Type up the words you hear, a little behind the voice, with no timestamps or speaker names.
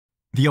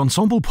The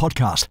Ensombl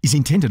podcast is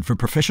intended for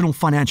professional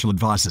financial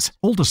advisors.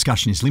 All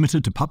discussion is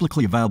limited to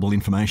publicly available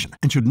information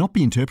and should not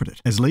be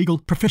interpreted as legal,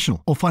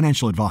 professional or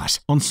financial advice.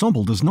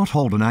 Ensombl does not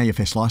hold an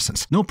AFS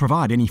licence nor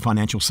provide any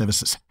financial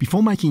services.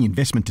 Before making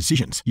investment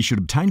decisions, you should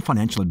obtain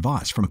financial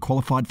advice from a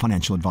qualified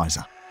financial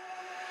advisor.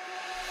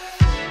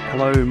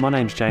 Hello, my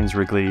name's James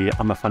Wrigley.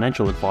 I'm a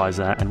financial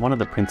advisor and one of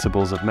the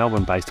principals of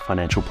Melbourne-based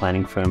financial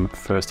planning firm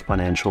First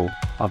Financial.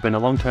 I've been a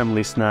long-term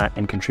listener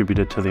and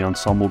contributor to the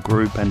Ensombl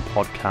group and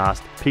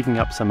podcast, picking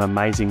up some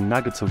amazing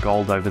nuggets of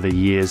gold over the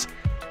years.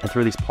 And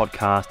through this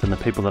podcast and the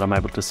people that I'm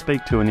able to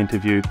speak to and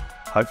interview,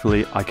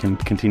 hopefully I can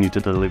continue to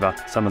deliver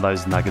some of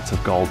those nuggets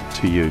of gold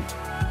to you.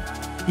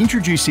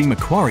 Introducing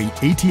Macquarie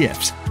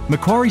ETFs.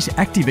 Macquarie's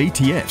active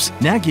ETFs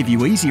now give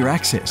you easier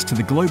access to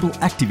the global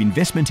active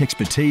investment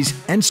expertise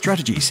and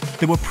strategies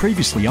that were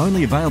previously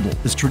only available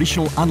as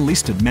traditional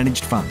unlisted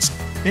managed funds.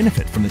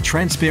 Benefit from the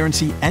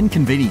transparency and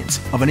convenience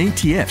of an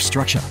ETF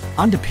structure,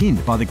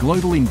 underpinned by the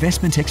global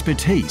investment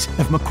expertise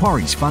of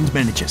Macquarie's fund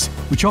managers,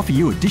 which offer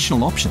you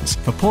additional options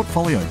for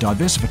portfolio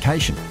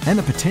diversification and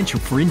the potential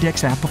for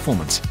index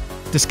outperformance.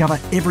 Discover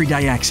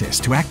everyday access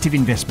to active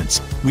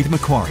investments with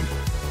Macquarie.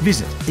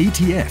 Visit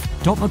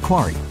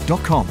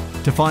etf.macquarie.com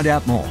to find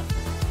out more.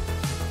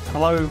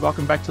 Hello,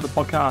 welcome back to the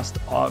podcast.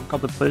 I've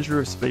got the pleasure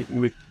of speaking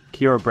with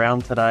Kiera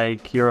Brown today.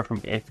 Kiera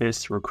from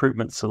FS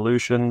Recruitment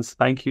Solutions.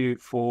 Thank you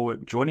for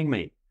joining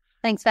me.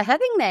 Thanks for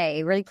having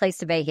me. Really pleased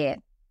to be here.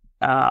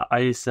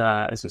 As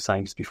I was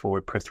saying just before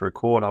we pressed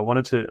record, a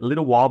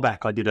little while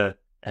back, I did a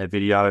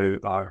video,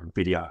 it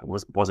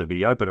was a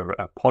video, but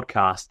a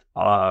podcast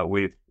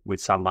with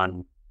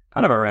someone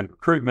kind of around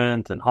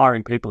recruitment and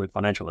hiring people in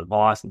financial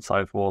advice and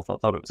so forth. I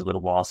thought it was a little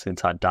while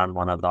since I'd done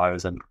one of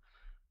those, and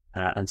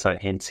so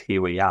hence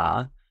here we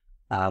are.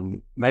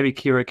 Maybe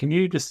Kiera, can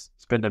you just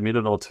spend a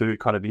minute or two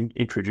kind of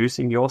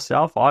introducing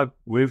yourself?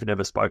 We've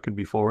never spoken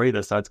before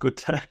either, so it's good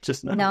to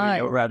just know where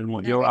you're at and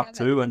what you're up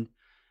to.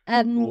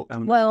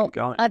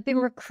 I've been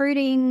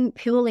recruiting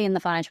purely in the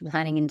financial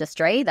planning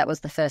industry. That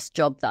was the first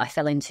job that I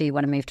fell into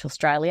when I moved to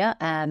Australia.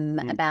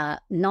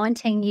 About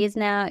 19 years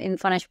now in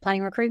financial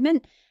planning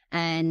recruitment.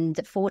 And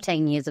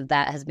 14 years of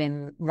that has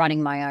been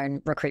running my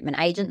own recruitment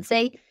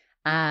agency.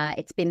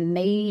 It's been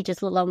me,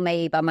 just along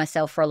me by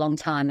myself for a long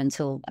time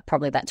until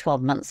probably about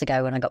 12 months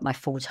ago when I got my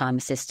full-time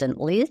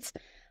assistant, Liz.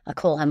 I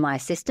call her my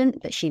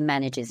assistant, but she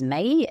manages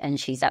me and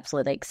she's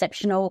absolutely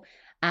exceptional.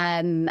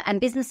 And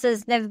business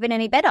has never been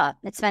any better.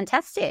 It's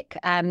fantastic.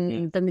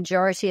 The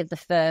majority of the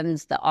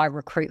firms that I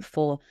recruit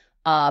for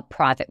are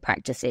private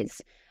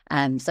practices.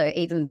 So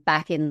even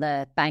back in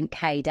the bank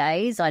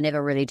heydays, I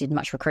never really did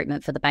much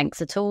recruitment for the banks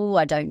at all.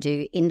 I don't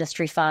do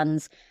industry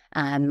funds.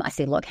 I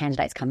see a lot of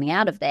candidates coming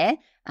out of there,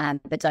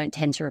 but don't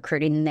tend to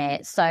recruit in there.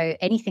 So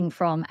anything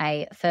from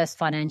a First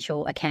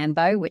Financial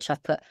Acambo, which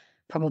I've put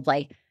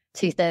probably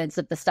 2/3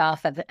 of the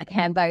staff of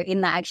Acambo in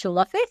the actual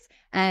office,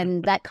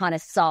 and that kind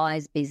of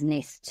size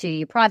business, to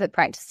your private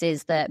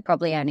practices that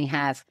probably only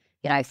have,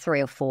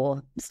 3 or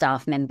 4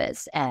 staff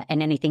members,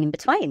 and anything in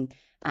between.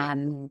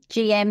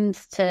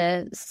 GMs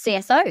to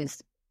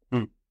CSOs.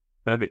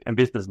 Perfect. And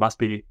business must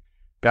be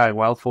going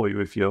well for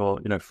you if you're,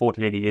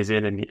 14 years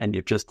in and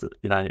you've just,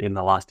 in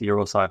the last year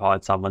or so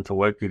hired someone to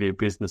work with you.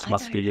 Business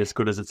must be as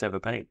good as it's ever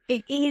been.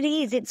 It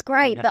is. It's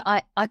great. Yeah.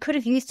 But I could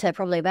have used her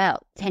probably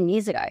about 10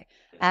 years ago.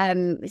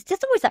 It's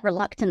just always that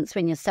reluctance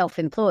when you're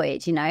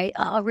self-employed,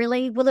 oh,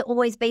 really? Will it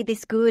always be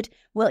this good?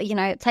 Well,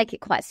 take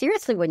it quite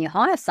seriously when you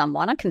hire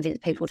someone. I convince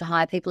people to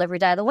hire people every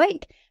day of the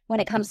week. When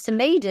it comes to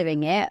me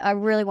doing it, I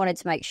really wanted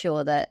to make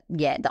sure that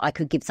I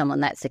could give someone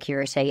that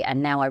security.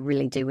 And now I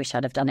really do wish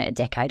I'd have done it a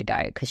decade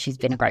ago because she's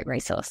been a great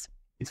resource.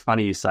 It's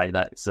funny you say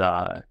that.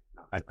 I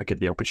get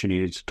the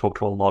opportunity to talk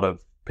to a lot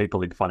of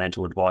people in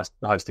financial advice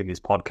hosting this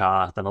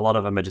podcast, and a lot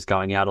of them are just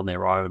going out on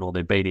their own, or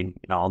they've been in,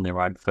 on their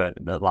own for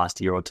the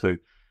last year or two.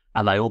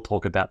 And they all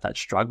talk about that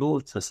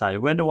struggle to say,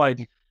 when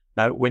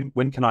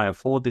can I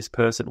afford this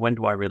person? When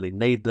do I really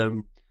need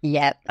them?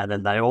 Yep. And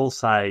then they all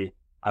say,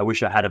 I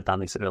wish I had have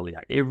done this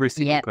earlier. Every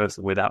single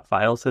person without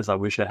fail says, I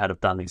wish I had have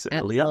done this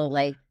earlier.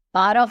 Absolutely.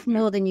 Bite off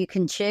more than you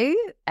can chew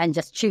and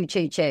just chew.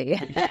 That's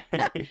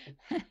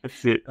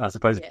it. I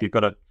suppose if you've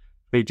got to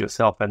feed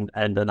yourself and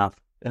enough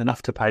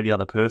to pay the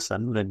other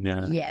person, then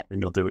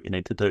you'll do what you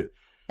need to do.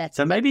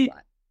 Maybe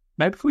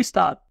if we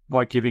start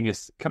by giving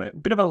us kind of a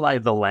bit of a lay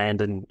of the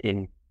land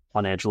in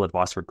financial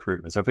advice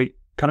recruitment. So if we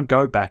kind of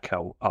go back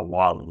a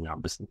while, I'm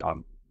not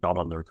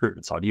on the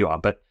recruitment side, you are,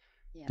 but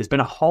there's been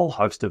a whole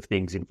host of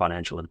things in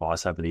financial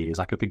advice over the years.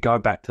 Like if we go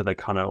back to the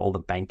kind of all the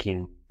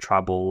banking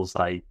troubles,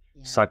 they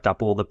soaked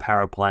up all the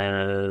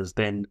paraplanners,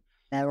 then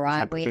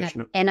we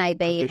had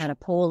NAB had a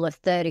pool of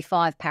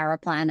 35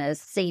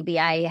 paraplanners.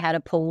 CBA had a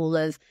pool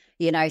of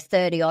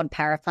 30 odd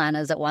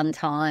paraplanners at one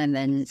time,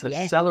 and so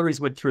salaries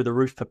went through the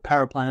roof for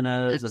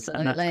paraplanners,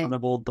 and that kind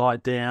of all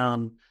died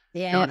down.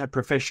 No one had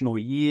professional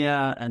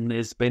year, and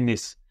there's been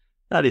this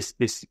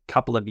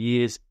couple of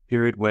years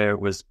period where it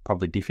was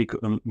probably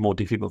more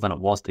difficult than it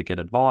was to get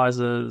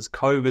advisors.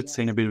 COVID's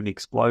seen a bit of an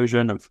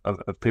explosion of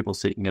people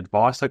seeking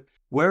advice. So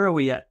where are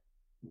we at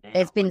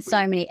There's been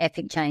so many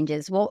epic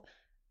changes. Well,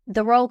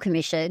 the Royal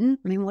Commission,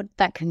 I mean, what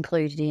that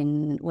concluded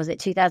in, was it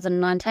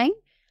 2019?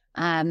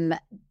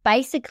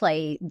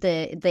 Basically,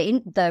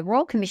 the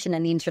Royal Commission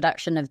and the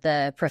introduction of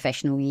the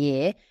professional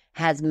year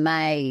has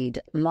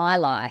made my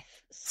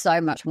life so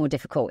much more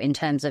difficult in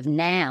terms of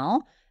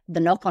now the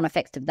knock-on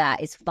effects of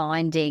that is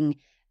finding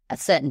a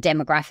certain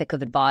demographic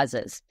of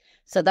advisors.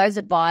 So those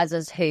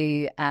advisors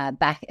who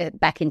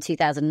back in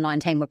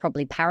 2019 were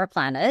probably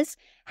paraplanners,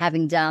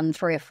 having done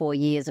 3 or 4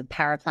 years of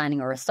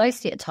paraplanning or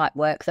associate type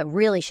work that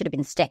really should have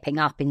been stepping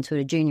up into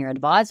a junior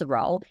advisor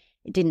role,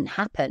 it didn't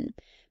happen.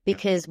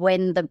 Because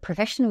when the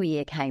professional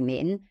year came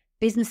in,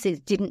 businesses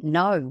didn't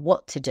know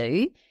what to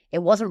do. It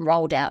wasn't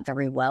rolled out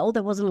very well.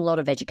 There wasn't a lot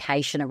of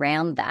education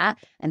around that.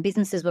 And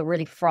businesses were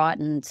really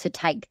frightened to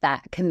take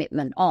that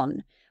commitment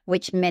on,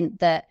 which meant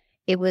that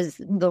it was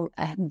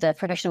the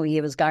professional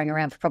year was going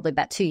around for probably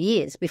about 2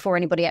 years before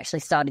anybody actually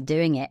started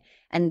doing it.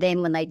 And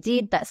then when they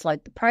did, that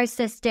slowed the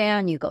process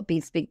down. You've got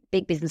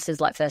big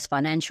businesses like First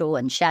Financial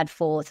and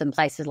Shadforth and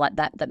places like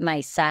that that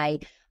may say,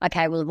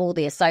 okay, well, of all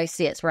the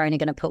associates, we're only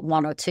going to put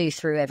 1 or 2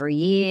 through every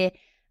year.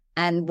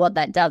 And what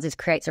that does is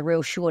creates a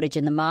real shortage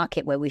in the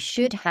market where we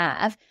should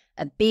have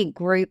a big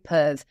group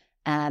of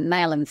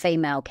male and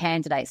female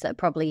candidates that are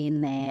probably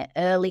in their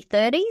early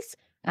 30s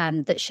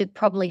that should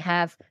probably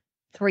have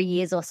 3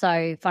 years or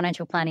so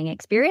financial planning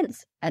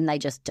experience, and they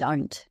just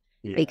don't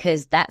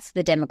because that's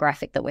the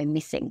demographic that we're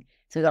missing.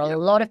 So we've got a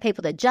lot of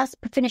people that are just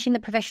finishing the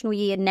professional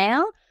year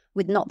now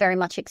with not very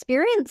much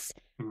experience,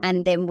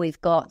 and then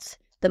we've got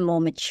the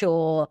more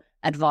mature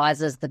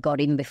advisors that got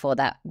in before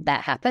that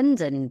happened,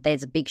 and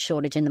there's a big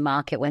shortage in the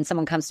market. When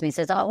someone comes to me and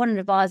says, I want an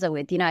advisor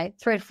with 3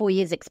 to 4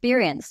 years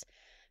experience,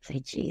 I say,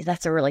 geez,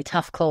 that's a really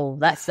tough call.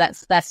 That's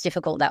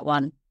difficult, that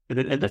one.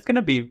 And that's going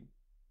to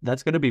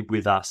be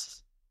with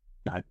us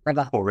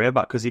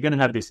forever, because you're going to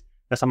have this.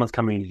 If someone's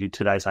coming to you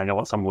today saying, I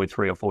want someone with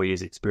 3 or 4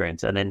 years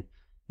experience, and then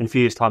in a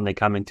few years' time they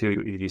come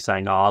into you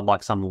saying, I'd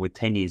like someone with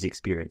 10 years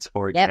experience,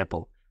 for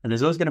example. And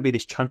there's always going to be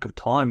this chunk of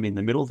time in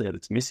the middle there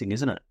that's missing,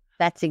 isn't it?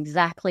 That's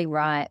exactly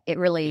right. It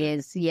really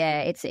is.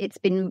 Yeah, it's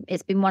been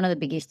one of the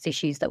biggest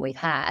issues that we've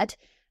had.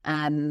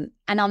 And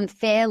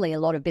unfairly, a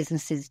lot of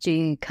businesses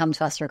do come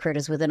to us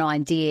recruiters with an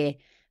idea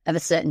of a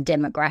certain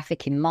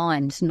demographic in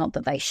mind. Not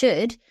that they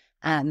should,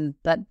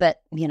 but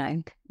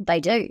they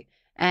do,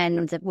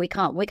 and we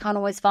can't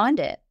always find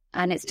it,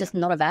 and it's just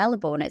not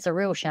available, and it's a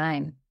real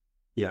shame.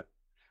 Yeah.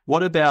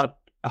 What about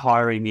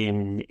hiring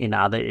in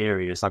other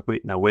areas? Like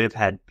we've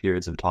had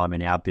periods of time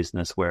in our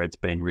business where it's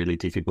been really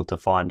difficult to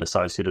find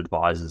associate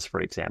advisors, for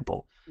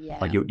example. Yeah.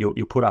 Like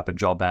you put up a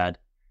job ad,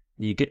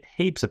 you get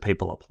heaps of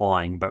people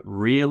applying, but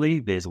really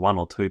there's 1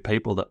 or 2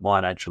 people that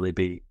might actually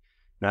be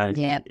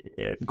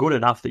good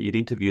enough that you'd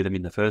interview them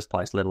in the first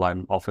place, let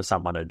alone offer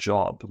someone a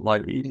job.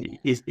 Like,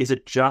 is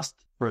it just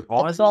for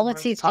advisors? The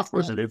quality is tough, or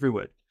is it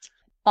everywhere?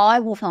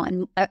 I will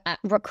find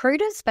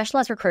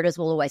specialised recruiters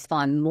will always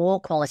find more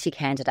quality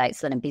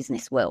candidates than a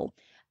business will.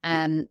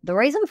 The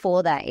reason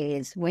for that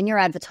is when you're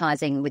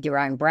advertising with your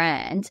own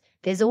brand,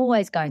 there's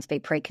always going to be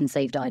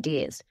preconceived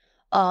ideas.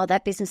 Oh,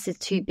 that business is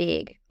too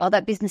big. Oh,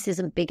 that business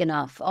isn't big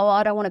enough. Oh,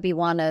 I don't want to be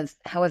one of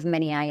however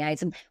many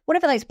AAs. And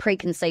whatever those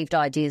preconceived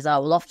ideas are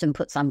will often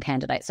put some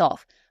candidates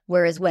off.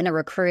 Whereas when a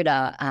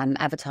recruiter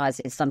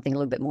advertises something a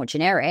little bit more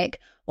generic,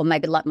 or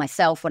maybe like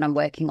myself when I'm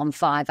working on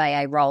 5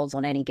 AA roles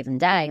on any given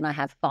day and I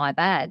have 5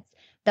 ads,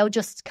 they'll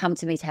just come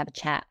to me to have a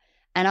chat.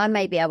 And I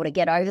may be able to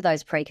get over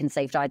those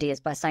preconceived ideas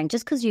by saying,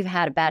 just because you've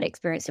had a bad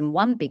experience in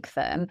one big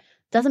firm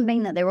doesn't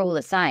mean that they're all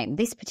the same.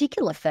 This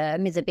particular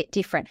firm is a bit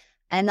different,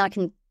 and I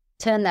can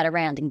turn that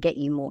around and get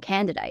you more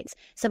candidates.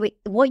 So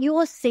what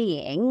you're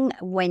seeing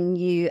when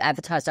you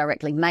advertise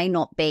directly may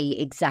not be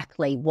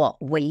exactly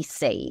what we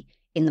see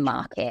in the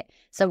market.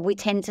 So we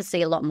tend to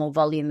see a lot more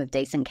volume of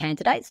decent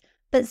candidates,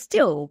 but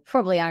still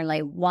probably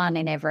only 1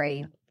 in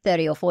every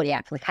 30 or 40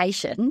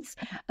 applications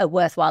are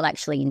worthwhile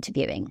actually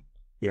interviewing.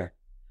 Yeah.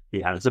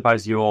 And I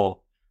suppose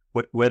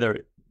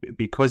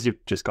because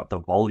you've just got the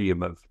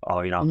volume of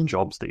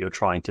jobs that you're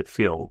trying to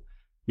fill,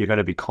 you're going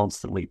to be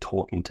constantly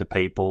talking to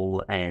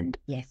people, and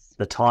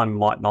the time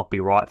might not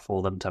be right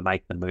for them to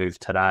make the move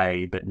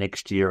today, but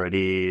next year it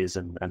is.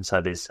 And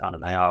so there's, I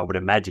don't know, I would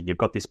imagine you've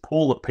got this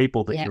pool of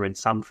people that you're in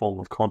some form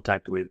of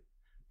contact with.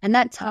 And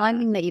that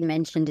timing that you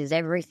mentioned is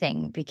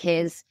everything,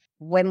 because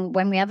when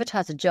we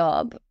advertise a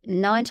job,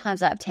 9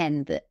 times out of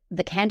 10,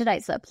 the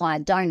candidates that apply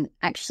don't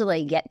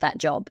actually get that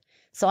job.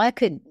 So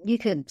you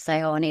could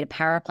say, I need a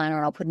paraplanner,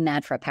 and I'll put an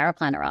ad for a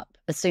paraplanner up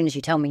as soon as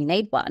you tell me you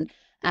need one.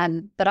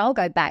 But I'll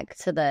go back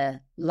to the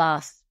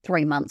last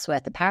 3 months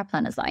worth of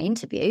paraplanners I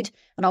interviewed,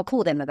 and I'll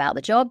call them about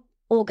the job,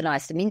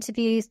 organise some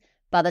interviews.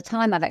 By the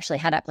time I've actually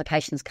had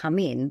applications come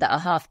in that are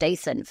half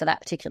decent for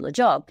that particular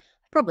job,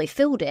 I've probably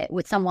filled it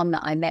with someone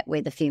that I met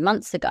with a few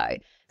months ago.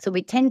 So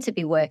we tend to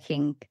be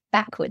working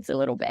backwards a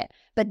little bit.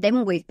 But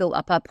then we've built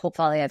up our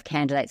portfolio of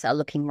candidates that are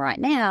looking right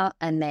now,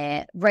 and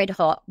they're red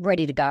hot,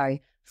 ready to go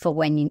for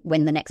when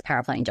the next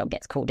paraplanning job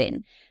gets called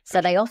in.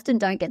 So they often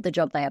don't get the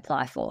job they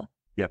apply for.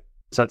 Yep.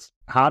 So it's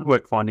hard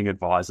work finding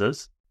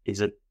advisors. Is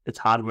it It's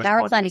hard work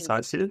Power finding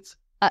planning. associates.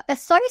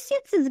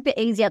 Associates is a bit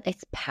easier.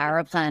 It's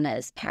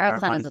paraplanners.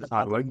 Paraplanners are the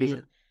hard work, is problem.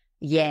 it?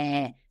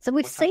 Yeah. So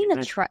we've What's seen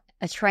happening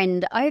a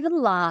trend over the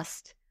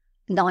last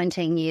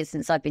 19 years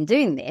since I've been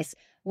doing this.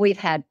 We've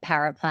had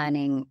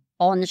paraplanning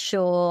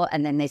onshore,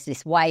 and then there's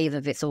this wave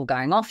of it's all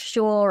going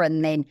offshore,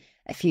 and then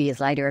a few years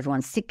later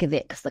everyone's sick of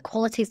it because the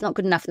quality's not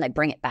good enough, and they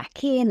bring it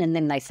back in, and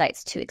then they say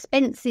it's too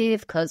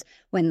expensive because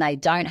when they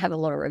don't have a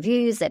lot of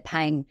reviews, they're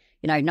paying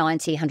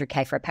 90,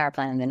 100K for a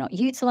paraplan and they're not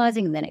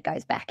utilising, and then it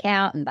goes back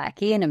out and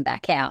back in and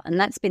back out. And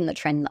that's been the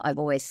trend that I've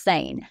always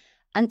seen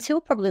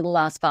until probably the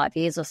last 5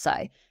 years or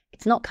so.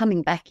 It's not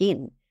coming back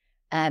in.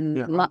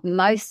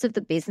 Most of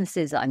the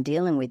businesses that I'm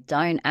dealing with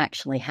don't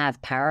actually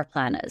have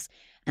paraplanners,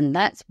 and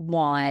that's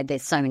why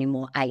there's so many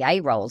more AA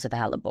roles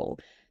available.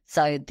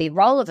 So the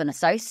role of an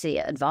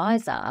associate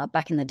advisor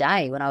back in the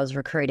day when I was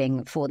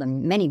recruiting for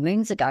them many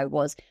moons ago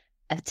was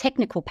a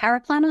technical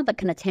paraplanner that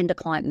can attend a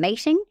client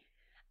meeting,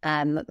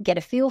 get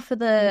a feel for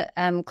the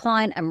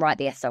client and write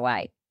the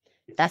SOA.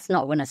 That's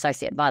not what an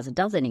associate advisor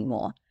does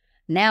anymore.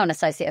 Now an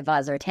associate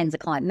advisor attends a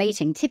client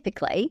meeting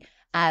typically,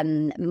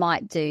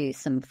 might do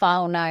some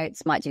file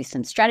notes, might do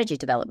some strategy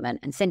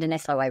development and send an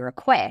SOA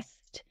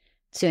request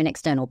to an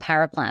external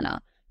paraplanner.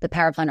 The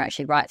paraplanner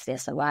actually writes the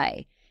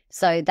SOA.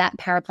 So that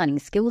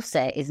paraplanning skill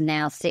set is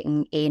now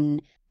sitting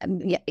in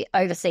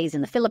overseas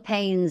in the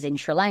Philippines, in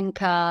Sri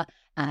Lanka,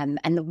 and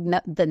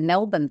the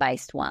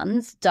Melbourne-based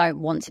ones don't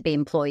want to be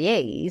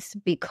employees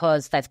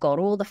because they've got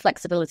all the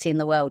flexibility in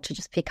the world to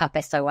just pick up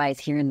SOAs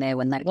here and there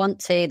when they want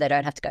to. They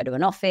don't have to go to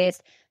an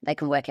office. They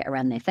can work it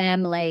around their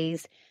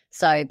families.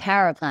 So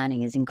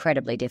paraplanning is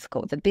incredibly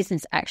difficult. If a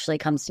business actually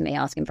comes to me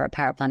asking for a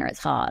paraplanner, it's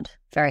hard,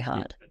 very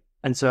hard.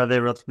 And so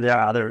there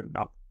are other.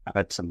 I've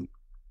had some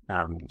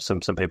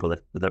people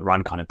that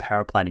run kind of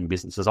paraplanning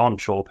businesses,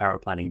 onshore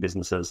paraplanning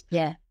businesses.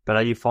 Yeah. But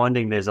are you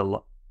finding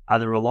are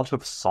there a lot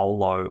of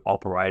solo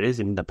operators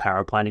in the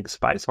paraplanning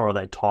space, or are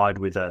they tied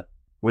with an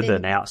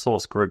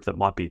outsourced group that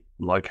might be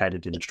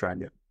located in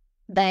Australia?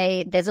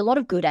 There's a lot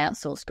of good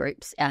outsourced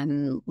groups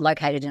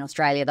located in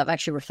Australia that I've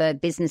actually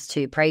referred business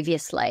to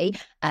previously,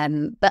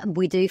 but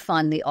we do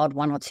find the odd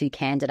one or two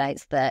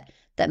candidates that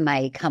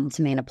may come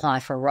to me and apply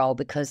for a role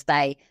because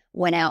they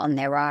went out on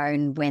their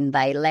own when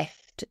they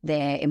left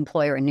their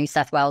employer in New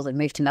South Wales and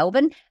moved to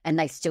Melbourne, and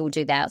they still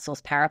do the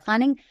outsourced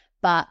paraplanning,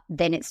 but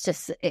then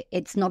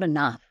it's not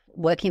enough.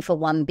 Working for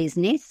one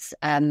business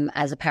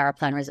as a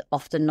paraplanner is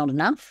often not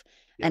enough.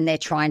 And they're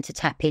trying to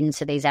tap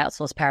into these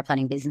outsourced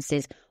paraplanning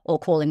businesses or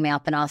calling me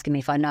up and asking me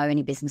if I know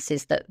any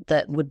businesses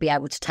that would be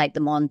able to take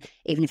them on,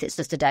 even if it's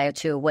just a day or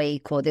two a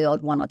week or the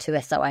odd one or two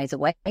SOAs a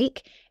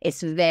week.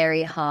 It's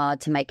very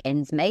hard to make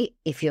ends meet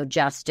if you're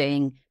just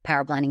doing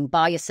paraplanning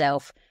by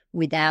yourself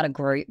without a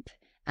group.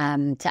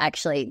 To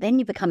actually, then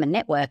you become a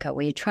networker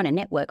where you're trying to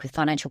network with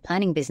financial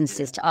planning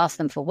businesses to ask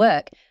them for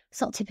work. It's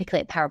not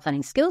typically a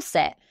paraplanning skill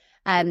set.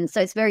 So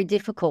it's very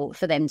difficult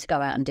for them to go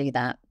out and do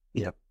that.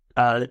 Yeah.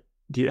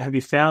 Have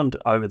you found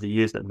over the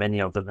years that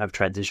many of them have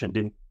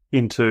transitioned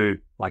into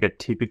like a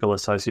typical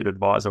associate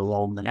advisor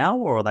role now,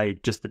 or are they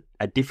just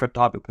a different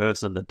type of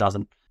person that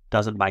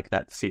doesn't make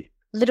that fit?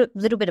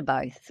 Little bit of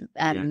both.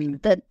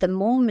 The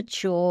more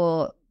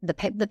mature, the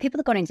people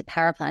that got into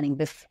paraplanning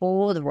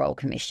before the Royal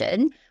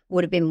Commission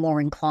would have been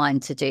more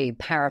inclined to do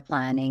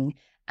paraplanning,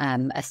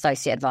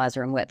 associate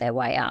advisor, and work their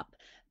way up.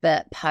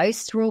 But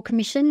post Royal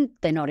Commission,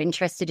 they're not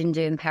interested in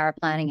doing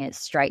paraplanning. It's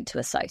straight to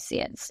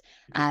associates,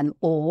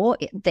 or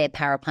they're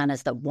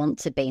paraplanners that want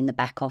to be in the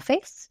back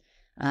office,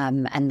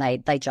 and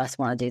they just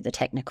want to do the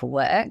technical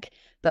work.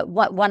 But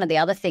one of the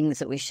other things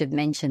that we should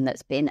mention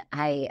that's been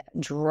a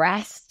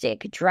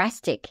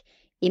drastic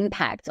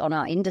impact on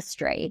our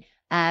industry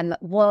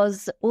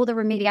was all the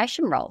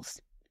remediation roles.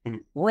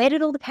 Where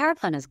did all the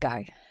paraplanners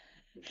go?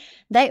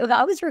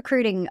 I was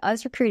recruiting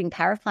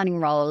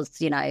paraplanning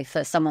roles,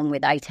 for someone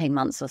with 18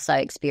 months or so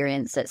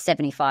experience at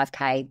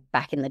 75K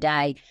back in the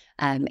day,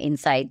 in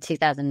say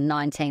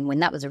 2019, when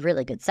that was a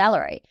really good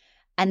salary.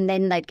 And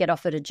then they'd get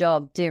offered a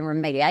job doing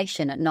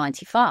remediation at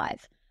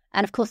 95.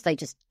 And of course they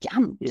just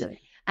jumped. Yeah.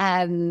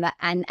 And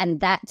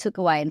that took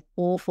away an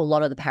awful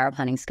lot of the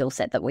paraplanning skill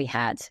set that we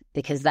had,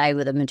 because they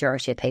were the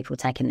majority of people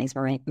taking these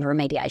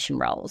remediation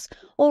roles,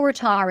 or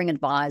retiring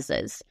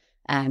advisors.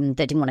 They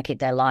didn't want to keep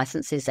their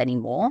licenses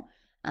anymore.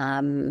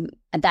 And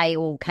they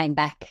all came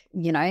back,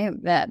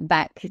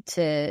 back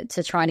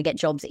to trying to get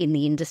jobs in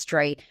the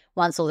industry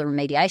once all the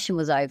remediation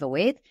was over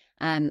with,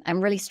 and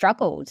really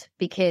struggled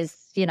because,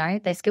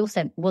 their skill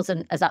set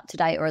wasn't as up to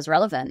date or as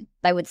relevant.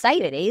 They would say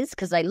it is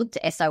because they looked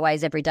at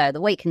SOAs every day of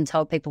the week and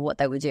told people what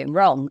they were doing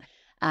wrong,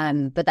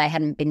 but they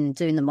hadn't been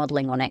doing the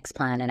modelling on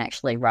Xplan and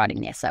actually writing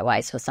the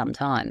SOAs for some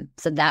time.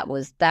 So that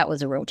was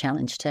a real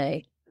challenge too.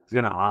 I was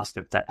going to ask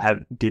if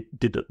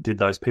did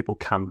those people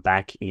come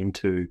back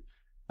into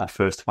a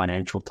First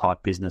Financial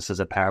type business as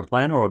a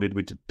paraplanner, or did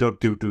we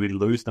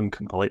lose them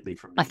completely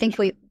from? I think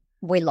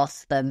we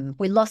lost them.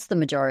 We lost the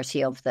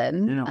majority of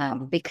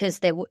them because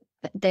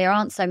there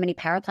aren't so many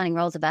paraplanning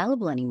roles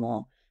available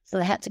anymore. So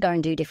they had to go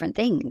and do different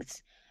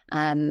things.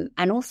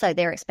 And also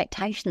their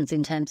expectations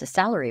in terms of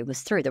salary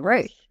was through the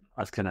roof.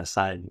 I was going to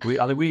say,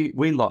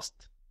 we lost,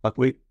 I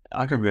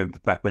can remember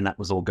back when that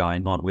was all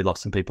going on, we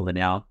lost some people in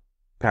our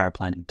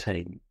paraplanning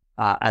team.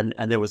 And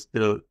there was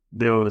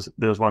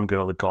one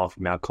girl that got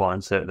from our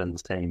client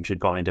service team. She'd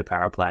gone into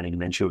paraplanning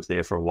and then she was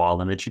there for a while,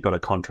 and then she got a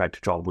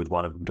contract job with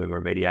one of them doing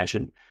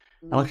remediation.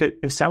 And like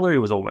her salary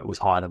was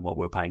higher than what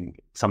we're paying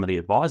some of the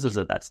advisors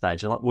at that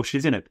stage. And like, well,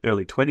 she's in her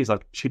early 20s.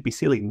 Like, she'd be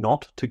silly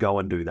not to go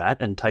and do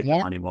that and take the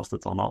money whilst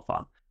it's on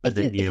offer. But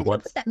then you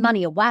put that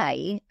money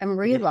away and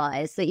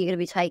realise that you're going to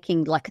be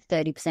taking like a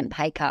 30%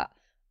 pay cut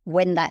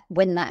when that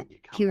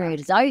period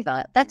is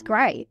over, that's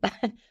great.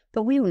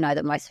 But we all know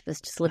that most of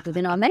us just live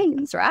within our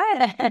means,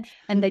 right?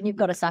 And then you've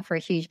got to suffer a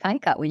huge pay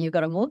cut when you've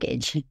got a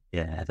mortgage.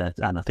 Yeah,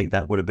 and I think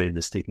that would have been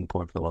the sticking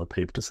point for a lot of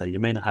people to say,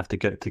 you mean I have to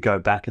go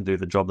back and do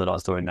the job that I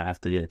was doing, I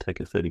have to take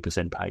a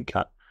 30% pay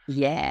cut.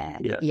 Yeah.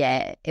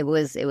 It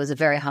was a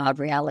very hard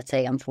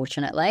reality,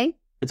 unfortunately.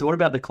 So what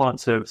about the client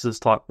services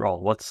type role?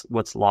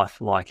 What's life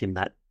like in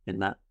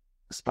that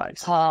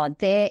space? Oh,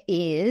 there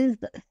is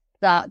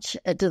such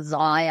a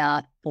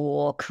desire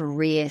for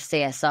career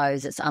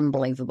CSOs. It's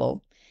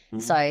unbelievable.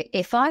 So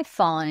if I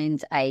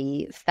find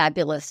a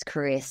fabulous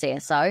career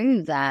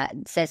CSO that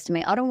says to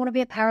me, I don't want to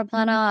be a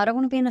paraplanner, I don't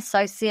want to be an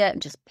associate, I'm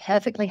just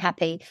perfectly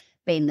happy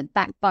being the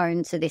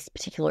backbone to this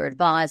particular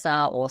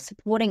advisor or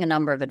supporting a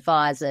number of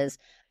advisors,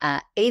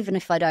 even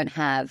if I don't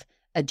have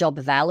a job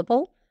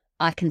available,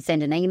 I can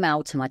send an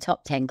email to my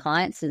top 10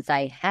 clients and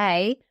say,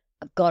 hey,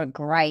 I've got a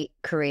great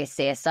career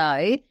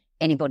CSO,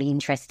 anybody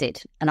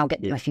interested? And I'll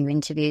get them a few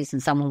interviews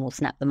and someone will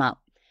snap them up.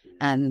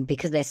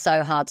 Because they're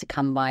so hard to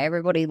come by.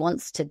 Everybody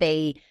wants to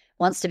be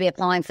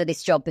applying for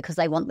this job because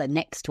they want the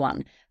next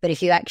one. But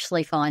if you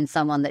actually find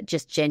someone that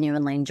just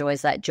genuinely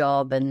enjoys that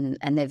job and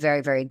they're very,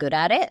 very good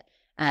at it,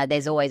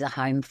 there's always a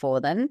home for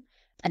them.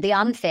 And the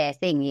unfair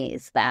thing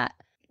is that,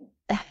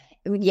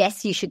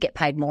 yes, you should get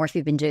paid more if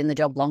you've been doing the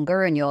job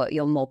longer and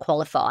you're more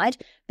qualified.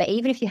 But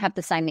even if you have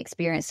the same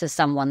experience as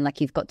someone,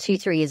 like you've got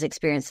 2-3 years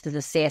experience as a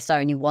CSO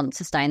and you want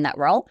to stay in that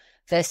role,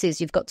 versus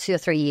you've got 2 or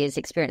 3 years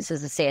experience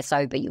as a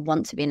CSO, but you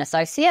want to be an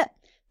associate,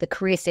 the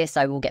career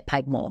CSO will get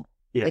paid more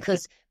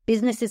because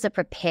businesses are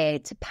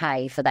prepared to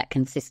pay for that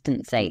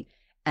consistency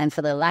and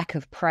for the lack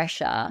of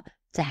pressure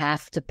to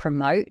have to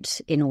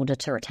promote in order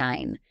to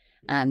retain.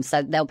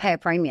 So they'll pay a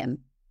premium.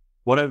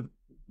 What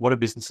are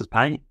businesses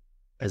paying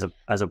as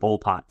a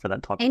ballpark for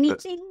that type of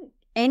person?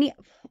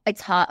 It's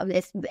hard.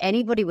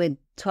 Anybody with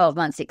 12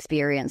 months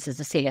experience as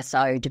a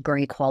CSO,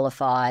 degree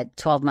qualified,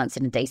 12 months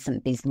in a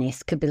decent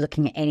business could be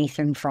looking at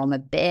anything from a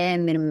bare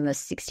minimum of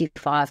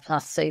 65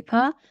 plus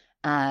super.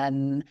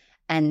 And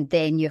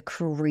then your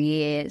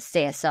career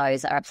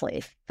CSOs are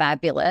absolutely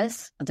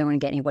fabulous. I don't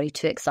want to get anybody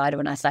too excited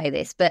when I say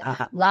this, but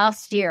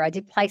last year I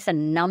did place a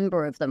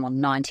number of them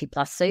on 90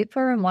 plus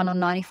super and one on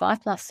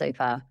 95 plus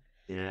super.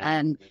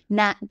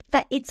 Now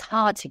that it's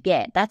hard to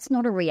get. That's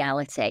not a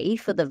reality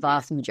for the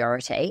vast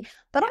majority.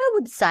 But I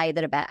would say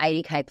that about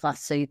 80K plus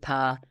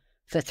super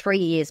for 3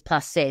 years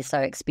plus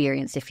CSO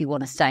experience, if you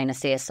want to stay in a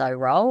CSO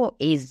role,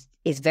 is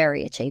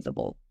very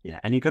achievable. Yeah,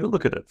 and you've got to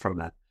look at it from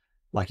that.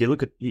 Like you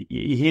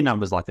hear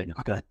numbers like that, you're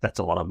like, okay, that's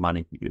a lot of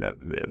money,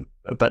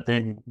 But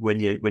then when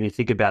you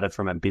think about it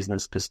from a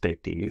business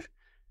perspective,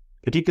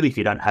 particularly if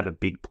you don't have a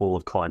big pool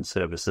of client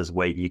services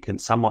where you can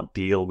somewhat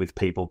deal with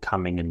people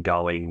coming and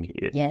going.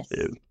 Yes.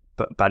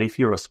 But if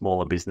you're a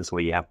smaller business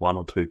where you have 1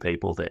 or 2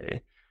 people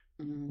there,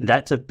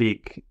 that's a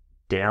big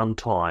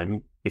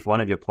downtime if one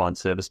of your client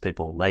service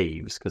people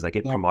leaves because they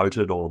get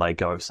promoted or they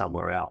go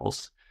somewhere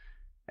else.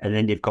 And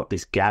then you've got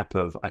this gap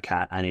of,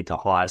 okay, I need to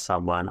hire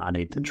someone, I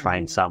need to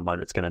train someone.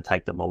 It's going to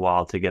take them a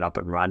while to get up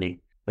and running.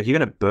 Like you're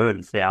going to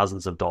burn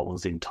thousands of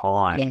dollars in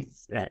time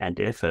and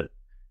effort.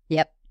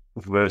 Yep.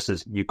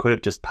 Versus you could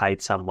have just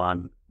paid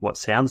someone what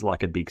sounds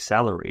like a big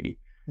salary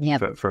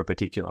for a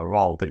particular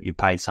role, but you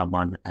paid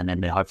someone and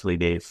then they're hopefully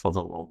there for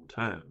the long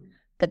term.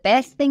 The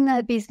best thing that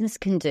a business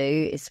can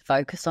do is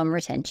focus on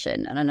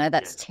retention. And I know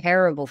that's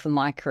terrible for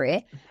my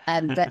career,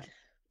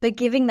 but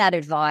giving that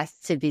advice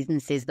to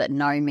businesses that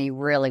know me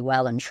really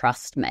well and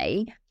trust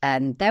me,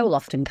 they will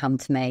often come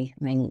to me.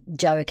 I mean,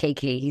 Joe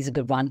Akiki, he's a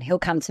good one. He'll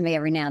come to me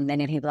every now and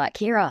then and he'll be like,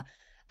 Kiera,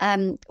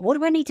 what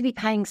do I need to be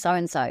paying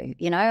so-and-so?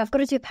 I've got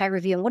to do a pay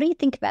review. And what do you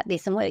think about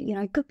this?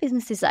 And good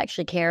businesses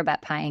actually care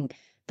about paying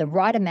the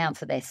right amount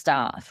for their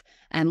staff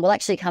and will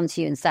actually come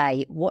to you and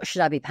say, what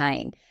should I be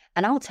paying?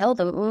 And I'll tell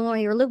them, oh,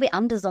 you're a little bit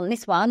unders on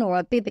this one, or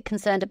I'd be a bit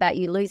concerned about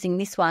you losing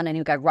this one. And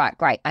he'll go, right,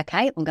 great.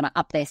 Okay, I'm going to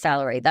up their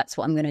salary. That's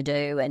what I'm going to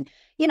do. And,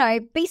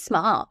 be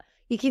smart.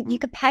 You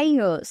could pay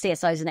your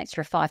CSOs an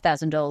extra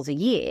 $5,000 a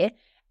year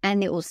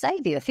and it will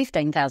save you a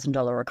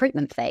 $15,000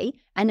 recruitment fee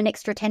and an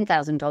extra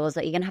 $10,000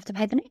 that you're going to have to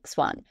pay the next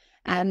one.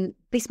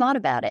 Be smart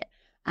about it.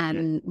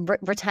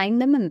 Retain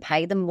them and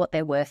pay them what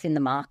they're worth in the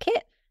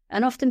market.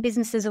 And often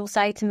businesses will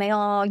say to me,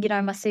 oh, my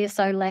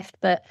CSO left,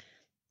 but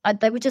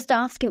they were just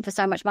asking for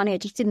so much money. I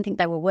just didn't think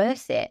they were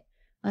worth it.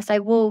 I say,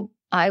 well,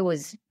 I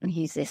always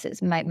use this.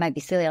 It may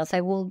be silly. I'll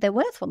say, well, they're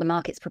worth what the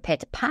market's prepared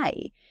to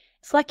pay.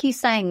 It's like you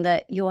saying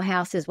that your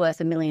house is worth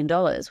 $1 million.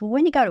 Well,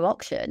 when you go to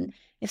auction,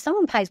 if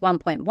someone pays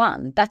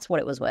 1.1, that's what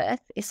it was worth.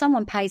 If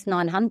someone pays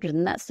 900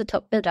 and that's the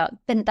top bidder,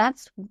 then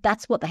that's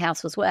what the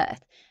house was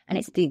worth. And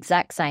it's the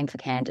exact same for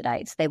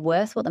candidates. They're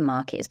worth what the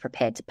market is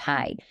prepared to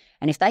pay.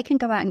 And if they can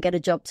go out and get a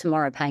job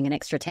tomorrow paying an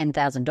extra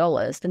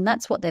 $10,000, then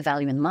that's what their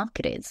value in the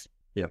market is.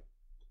 Yeah.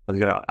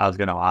 I was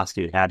gonna ask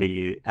you, how do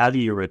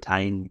you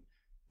retain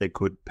the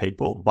good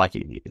people? Like,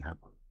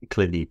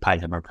 clearly you pay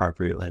them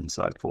appropriately and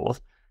so forth.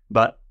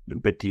 But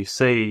do you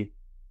see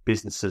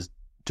businesses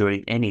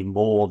doing any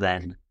more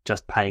than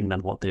just paying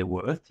them what they're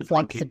worth?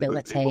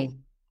 Flexibility.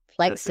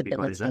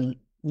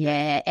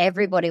 Yeah,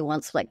 everybody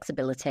wants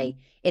flexibility.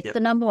 It's the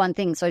number one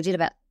thing. So I did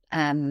about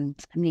how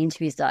many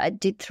interviews? I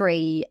did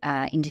 3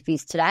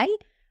 interviews today,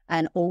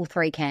 and all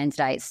 3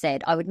 candidates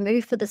said I would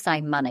move for the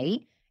same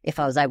money if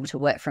I was able to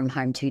work from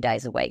home 2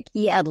 days a week.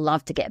 Yeah, I'd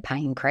love to get a pay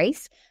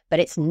increase, but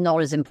it's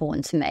not as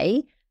important to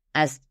me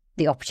as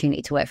the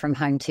opportunity to work from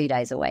home 2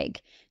 days a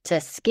week,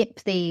 to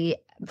skip the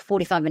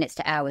 45 minutes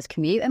to hours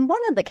commute. And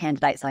one of the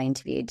candidates I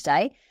interviewed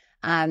today,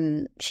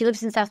 she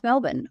lives in South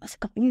Melbourne. I said,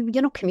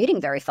 you're not commuting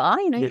very far,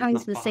 you're going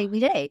to the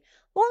CBD.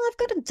 Well, I've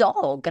got a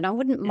dog and I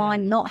wouldn't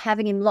mind not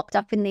having him locked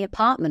up in the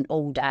apartment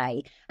all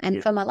day.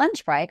 And for my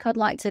lunch break, I'd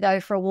like to go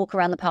for a walk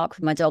around the park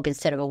with my dog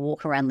instead of a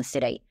walk around the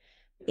city.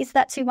 Is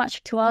that too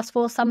much to ask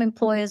for? Some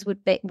employers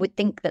would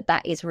think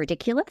that is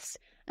ridiculous.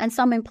 And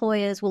some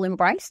employers will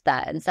embrace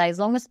that and say, as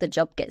long as the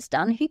job gets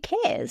done, who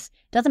cares?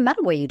 Doesn't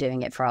matter where you're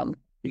doing it from.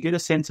 You get a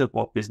sense of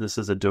what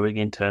businesses are doing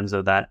in terms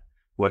of that,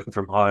 working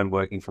from home,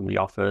 working from the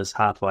office,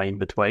 halfway in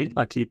between.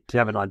 Like, do you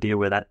have an idea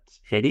where that's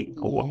heading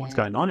or what's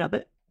going on out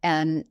there?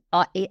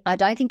 I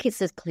don't think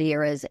it's as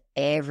clear as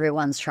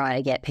everyone's trying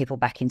to get people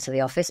back into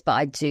the office, but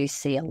I do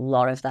see a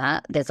lot of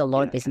that. There's a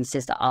lot of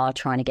businesses that are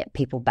trying to get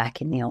people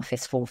back in the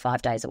office 4 or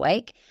 5 days a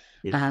week.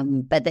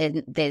 But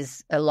then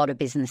there's a lot of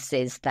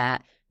businesses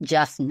that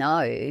just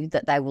know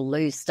that they will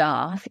lose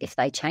staff if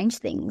they change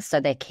things. So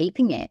they're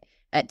keeping it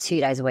at 2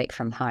 days a week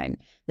from home.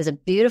 There's a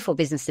beautiful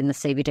business in the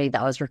CBD that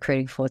I was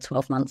recruiting for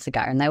 12 months ago,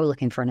 and they were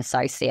looking for an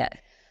associate.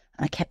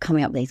 And I kept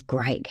coming up with these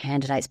great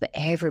candidates, but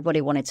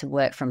everybody wanted to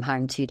work from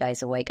home 2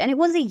 days a week. And it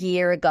was a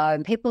year ago,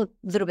 and people are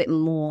a little bit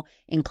more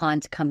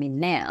inclined to come in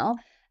now.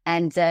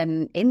 And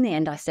in the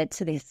end, I said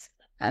to this,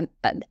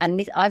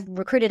 I've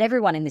recruited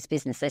everyone in this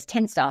business. There's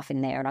 10 staff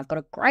in there, and I've got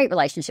a great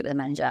relationship with the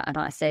manager. And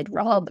I said,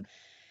 Rob,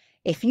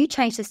 if you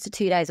change this to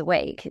 2 days a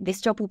week,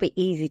 this job will be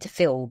easy to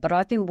fill. But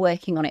I've been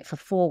working on it for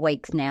 4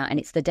 weeks now, and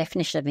it's the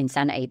definition of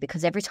insanity,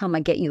 because every time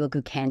I get you a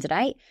good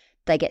candidate,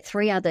 they get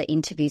 3 other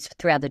interviews for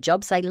 3 other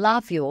jobs. They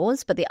love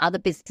yours, but the other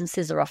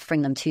businesses are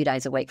offering them 2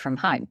 days a week from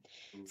home.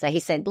 So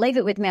he said, leave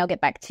it with me, I'll get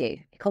back to you.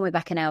 He called me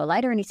back an hour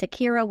later and he said,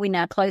 Kiera, we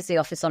now close the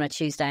office on a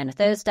Tuesday and a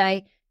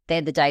Thursday.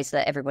 They're the days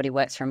that everybody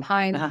works from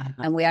home,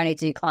 and we only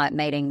do client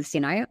meetings,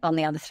 on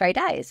the other 3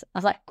 days. I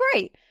was like,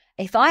 great.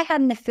 If I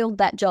hadn't filled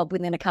that job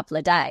within a couple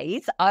of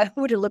days, I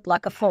would have looked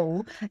like a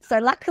fool. So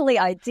luckily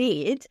I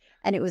did,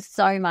 and it was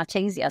so much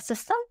easier. So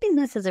some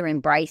businesses are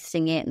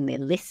embracing it and they're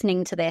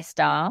listening to their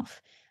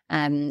staff,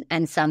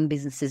 and some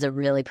businesses are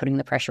really putting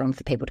the pressure on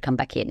for people to come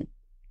back in.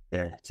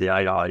 Yeah, see,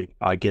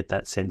 I get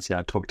that sense.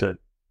 I talk to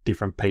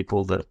different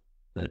people that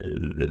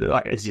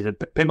like as you said,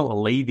 people are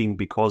leaving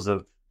because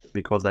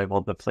they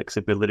want the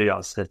flexibility.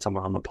 I said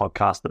someone on the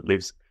podcast that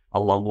lives a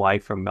long way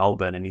from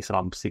Melbourne, and he said,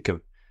 I'm sick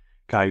of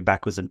going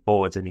backwards and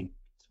forwards, and he's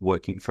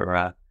working for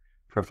a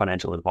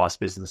financial advice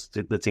business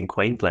that's in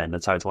Queensland,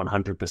 and so it's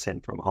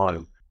 100% from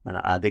home. And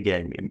I think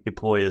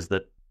employers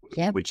that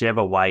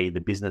whichever way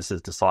the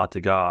businesses decide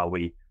to go, are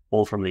we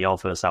all from the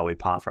office, are we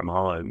part from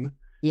home?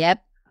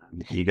 Yep.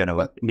 You're going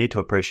to need to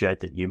appreciate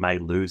that you may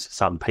lose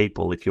some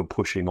people if you're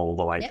pushing all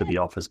the way to the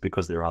office,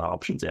 because there are other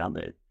options out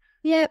there.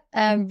 Yep.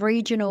 A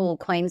regional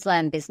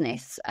Queensland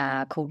business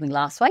called me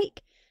last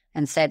week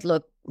and said,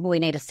 look, we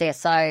need a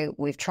CSO.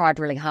 We've tried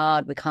really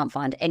hard. We can't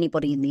find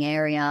anybody in the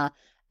area.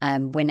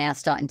 We're now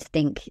starting to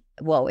think,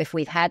 well, if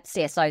we've had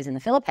CSOs in the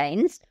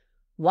Philippines,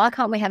 why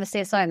can't we have a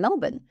CSO in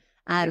Melbourne?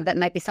 But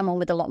maybe someone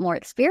with a lot more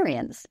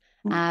experience.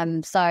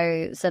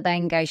 So they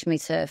engaged me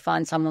to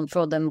find someone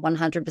for them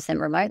 100%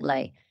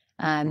 remotely.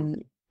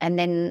 And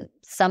then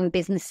some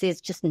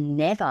businesses just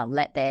never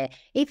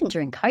even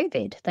during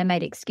COVID, they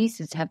made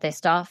excuses to have their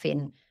staff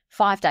in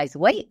 5 days a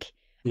week,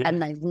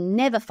 and they've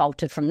never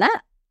faltered from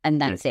that. And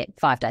that's it,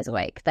 5 days a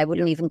week. They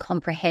wouldn't even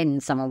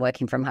comprehend someone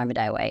working from home a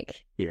day a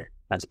week. Yeah,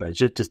 I suppose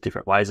just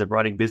different ways of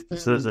running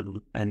businesses,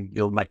 and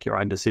you'll make your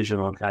own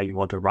decision on how you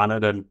want to run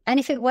it. And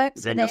if it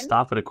works then for them, you'll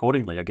staff it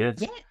accordingly, I guess.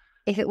 Yeah,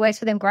 if it works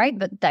for them, great,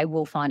 but they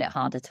will find it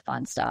harder to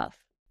find staff.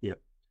 Yeah.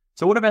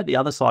 So what about the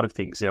other side of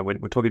things? We're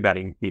talking about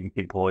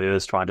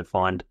employers trying to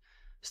find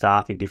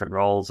staff in different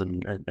roles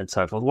and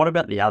so forth. What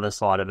about the other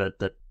side of it,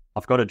 that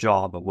I've got a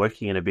job, I'm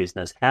working in a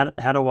business. How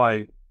do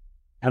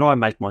I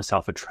make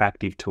myself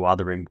attractive to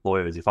other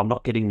employers if I'm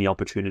not getting the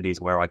opportunities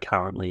where I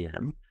currently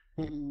am?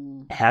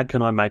 How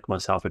can I make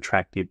myself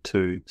attractive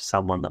to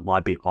someone that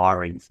might be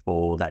hiring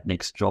for that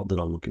next job that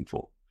I'm looking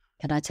for?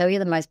 Can I tell you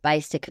the most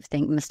basic of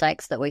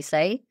mistakes that we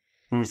see?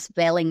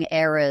 spelling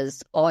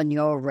errors on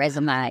your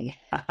resume,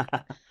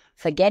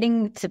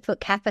 forgetting to put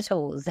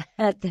capitals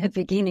at the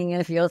beginning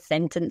of your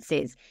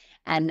sentences,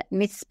 and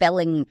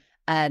misspelling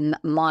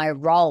my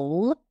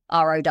role,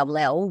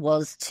 ROLL,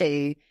 was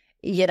to,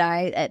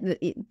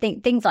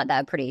 things like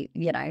that are pretty,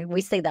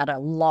 we see that a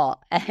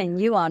lot.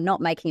 And you are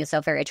not making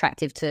yourself very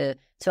attractive to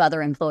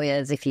other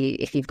employers if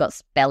you've got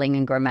spelling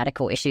and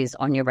grammatical issues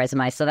on your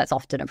resume. So that's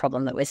often a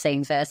problem that we're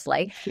seeing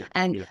firstly.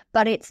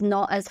 But it's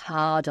not as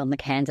hard on the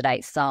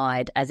candidate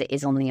side as it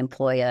is on the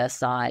employer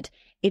side.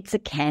 It's a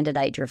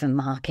candidate-driven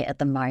market at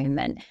the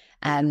moment.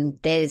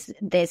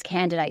 There's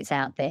candidates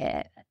out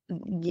there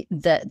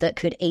that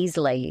could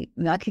easily,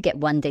 I could get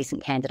one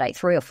decent candidate,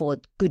 3 or 4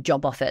 good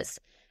job offers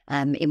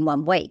in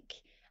 1 week.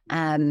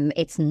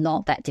 It's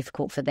not that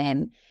difficult for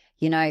them.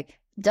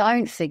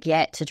 Don't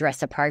forget to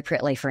dress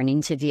appropriately for an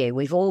interview.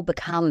 We've all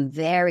become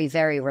very,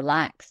 very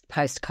relaxed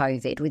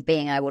post-COVID with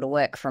being able to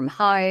work from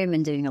home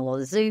and doing a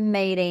lot of Zoom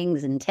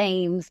meetings and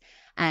Teams,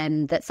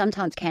 and that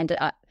sometimes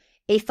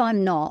if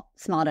I'm not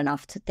smart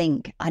enough to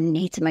think I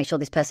need to make sure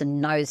this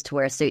person knows to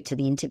wear a suit to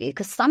the interview,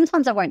 because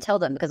sometimes I won't tell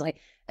them because I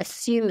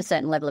assume a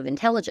certain level of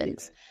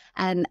intelligence.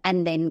 And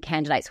then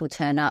candidates will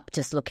turn up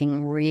just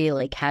looking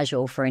really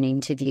casual for an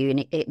interview,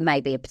 and it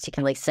may be a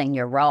particularly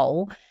senior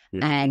role,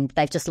 and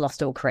they've just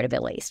lost all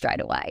credibility straight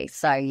away.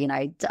 So,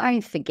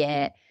 don't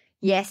forget,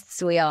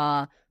 yes, we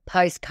are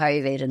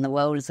post-COVID and the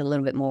world is a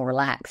little bit more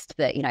relaxed,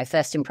 but,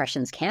 first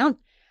impressions count.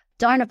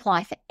 Don't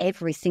apply for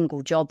every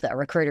single job that a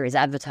recruiter is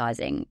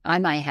advertising. I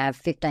may have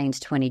 15 to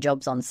 20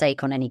 jobs on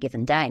Seek on any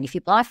given day. And if you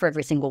apply for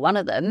every single one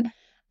of them,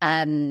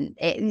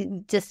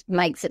 it just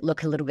makes it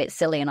look a little bit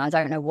silly, and I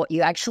don't know what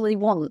you actually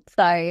want.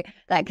 So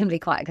that can be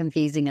quite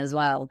confusing as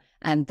well.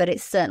 But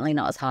it's certainly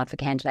not as hard for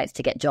candidates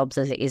to get jobs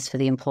as it is for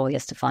the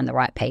employers to find the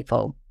right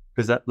people.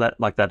 Because that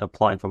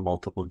applying for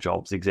multiple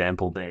jobs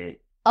example there.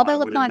 Oh,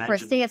 they'll apply for a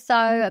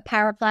CSO, a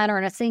paraplanner,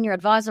 and a senior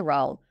advisor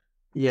role.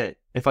 Yeah.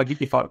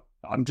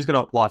 I'm just going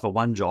to apply for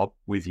one job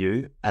with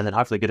you and then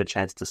hopefully get a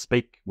chance to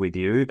speak with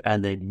you,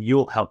 and then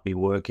you'll help me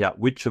work out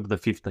which of the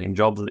 15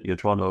 jobs that you're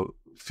trying to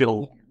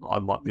fill I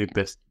might be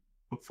best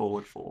put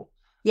forward for.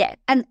 Yeah,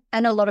 and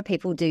a lot of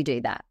people do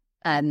that.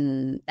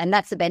 And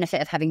that's the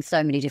benefit of having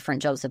so many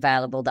different jobs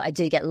available, that I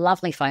do get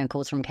lovely phone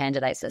calls from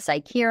candidates that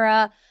say,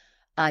 Kiera,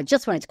 I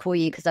just wanted to call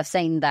you because I've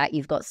seen that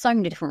you've got so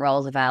many different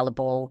roles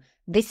available.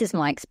 This is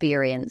my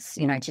experience.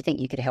 Do you think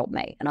you could help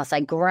me? And I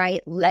say,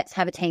 great, let's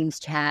have a Teams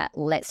chat.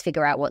 Let's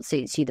figure out what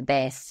suits you the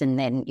best. And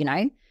then,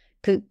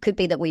 could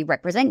be that we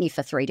represent you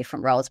for 3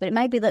 different roles, but it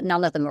may be that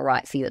none of them are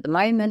right for you at the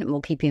moment, and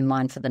we'll keep you in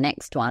mind for the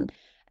next one.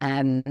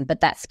 But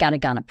that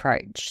scattergun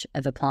approach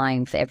of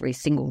applying for every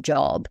single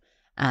job,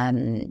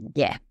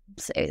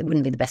 so it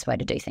wouldn't be the best way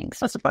to do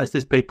things. I suppose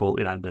there's people,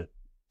 some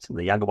of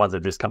the younger ones that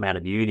have just come out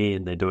of uni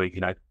and they're doing,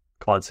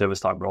 client service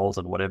type roles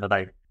and whatever,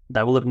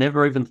 they will have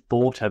never even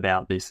thought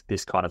about this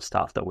kind of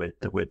stuff that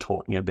we're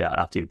talking about.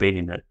 After you've been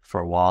in it for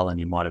a while and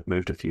you might have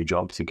moved a few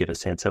jobs, you get a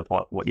sense of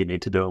what you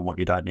need to do and what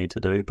you don't need to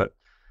do. But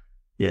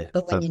yeah,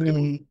 but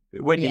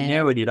when you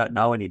know and you don't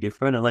know any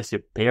different, unless your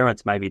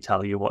parents maybe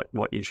tell you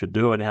what you should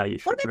do and how you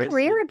should. What about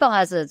career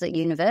advisors at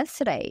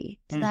university?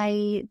 Do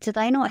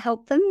they not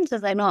help them? Do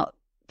they not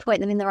point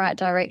them in the right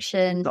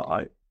direction?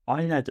 I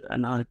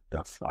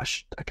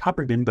can't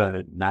remember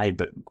her name,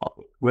 but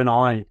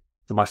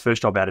my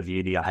first job out of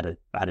uni, I had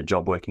a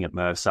job working at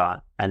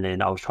Mercer, and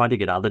then I was trying to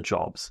get other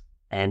jobs,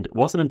 and it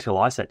wasn't until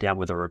I sat down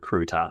with a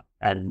recruiter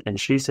and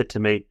she said to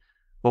me,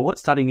 well, what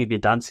studying have you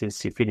done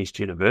since you finished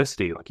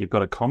university? Like, you've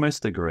got a commerce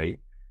degree.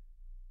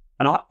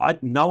 And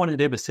no one had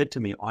ever said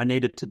to me I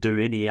needed to do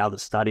any other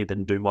study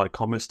than do my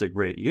commerce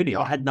degree at uni.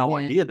 I had no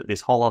idea that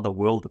this whole other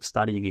world of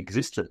studying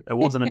existed. It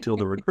wasn't until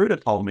the recruiter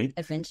told me,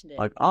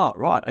 like, oh,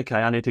 right,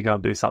 okay, I need to go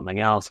and do something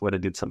else. When I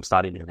did some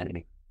studying and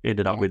then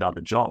ended up with other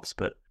jobs.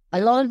 But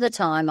a lot of the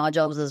time, our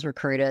jobs as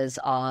recruiters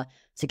are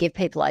to give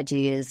people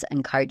ideas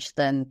and coach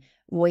them.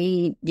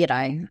 I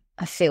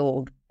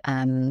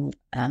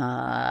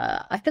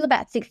feel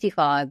about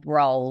 65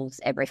 roles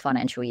every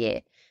financial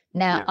year.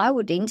 Now, I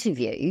would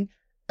interview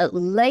at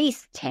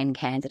least 10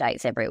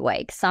 candidates every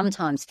week,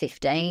 sometimes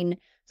 15.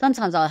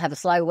 Sometimes I'll have a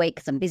slow week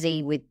because I'm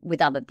busy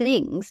with other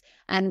things.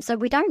 And so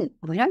we don't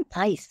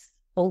place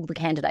all the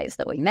candidates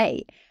that we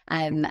meet.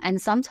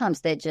 And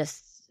sometimes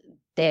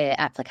their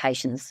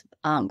applications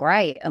aren't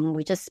great. And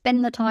we just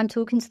spend the time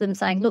talking to them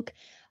saying, look,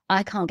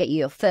 I can't get you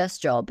your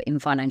first job in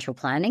financial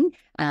planning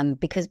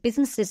because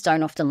businesses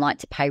don't often like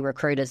to pay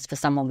recruiters for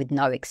someone with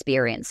no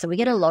experience. So we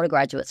get a lot of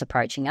graduates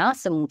approaching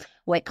us, and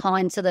we're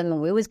kind to them,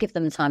 and we always give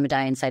them the time of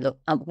day and say, look,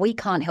 we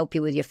can't help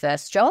you with your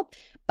first job,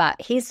 but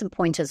here's some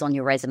pointers on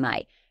your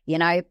resume.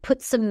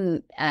 Put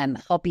some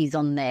hobbies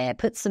on there,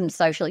 put some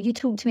social. You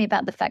talked to me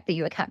about the fact that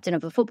you're a captain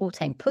of a football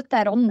team. Put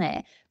that on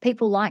there.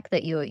 People like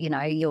that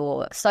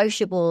you're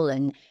sociable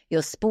and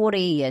you're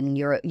sporty and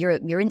you're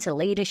into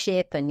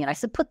leadership, and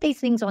so put these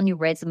things on your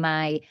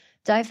resume.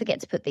 Don't forget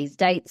to put these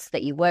dates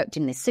that you worked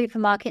in this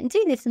supermarket and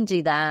do this and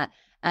do that.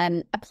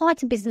 Apply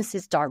to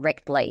businesses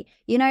directly.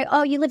 You know,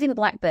 oh, you live in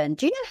Blackburn.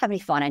 Do you know how many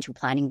financial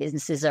planning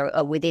businesses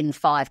are within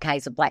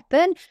 5Ks of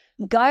Blackburn?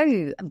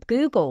 Go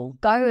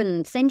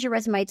and send your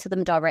resume to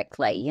them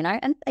directly, you know,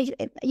 and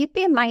you'd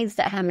be amazed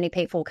at how many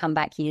people come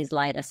back years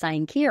later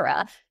saying,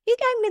 Kiera, you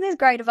gave me this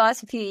great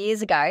advice a few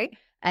years ago,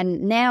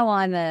 and now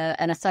I'm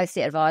an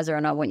associate advisor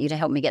and I want you to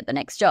help me get the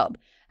next job.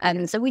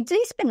 So we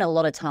do spend a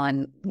lot of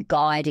time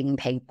guiding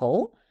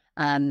people,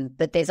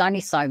 but there's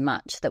only so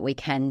much that we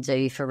can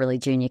do for really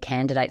junior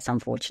candidates,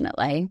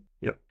 unfortunately.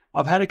 Yep.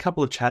 I've had a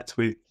couple of chats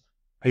with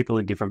people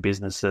in different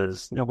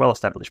businesses, you know,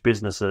 well-established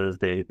businesses,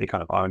 they're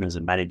kind of owners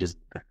and managers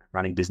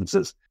running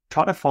businesses,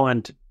 try to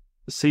find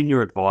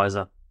senior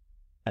advisors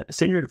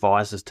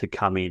to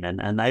come in,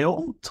 and they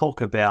all talk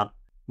about,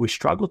 we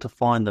struggle to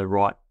find the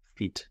right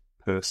fit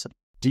person.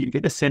 Do you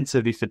get a sense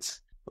of if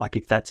that's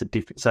a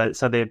different, so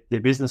they're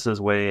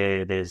businesses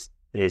where there's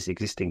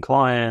existing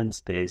clients,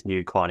 there's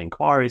new client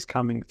inquiries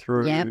coming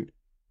through. Yep.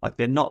 Like,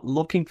 they're not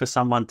looking for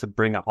someone to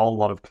bring a whole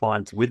lot of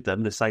clients with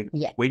them. They're saying,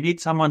 we need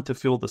someone to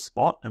fill the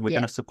spot, and we're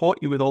going to support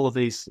you with all of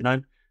these, you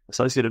know,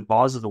 associate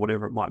advisors or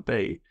whatever it might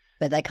be.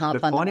 But they can't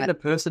find finding the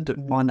person to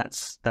find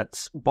that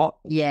spot.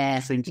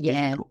 Seems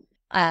difficult.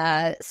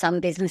 Some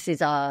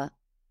businesses are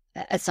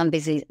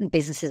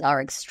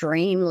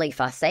extremely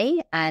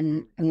fussy,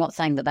 and I'm not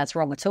saying that that's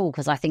wrong at all,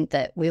 because I think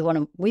that we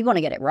want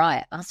to get it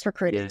right. Us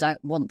recruiters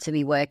don't want to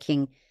be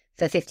working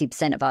for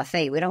 50% of our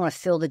fee. We don't want to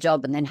fill the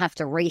job and then have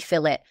to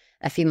refill it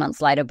a few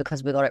months later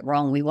because we got it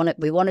wrong. We want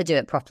to do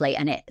it properly,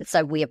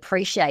 so we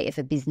appreciate if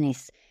a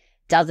business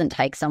doesn't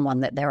take someone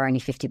that they're only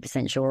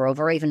 50% sure of,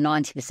 or even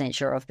 90%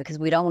 sure of, because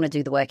we don't want to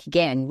do the work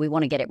again. We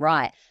want to get it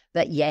right.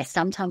 But yes,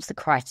 sometimes the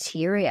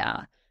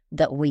criteria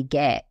that we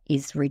get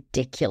is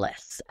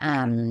ridiculous.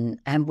 And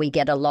we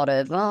get a lot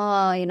of,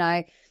 you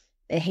know,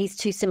 he's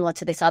too similar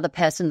to this other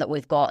person that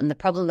we've got, and the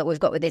problem that we've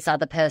got with this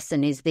other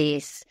person is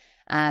this.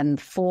 4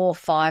 or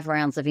 5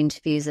 rounds of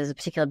interviews. There's a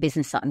particular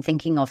business that I'm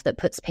thinking of that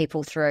puts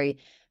people through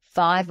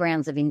 5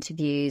 rounds of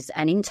interviews,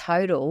 and in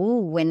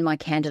total, when my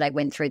candidate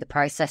went through the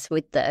process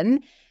with them,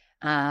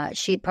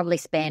 she'd probably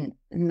spent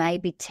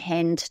maybe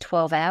 10 to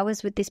 12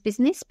 hours with this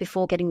business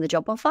before getting the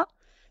job offer.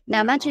 Now,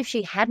 imagine if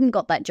she hadn't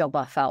got that job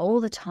offer, all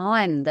the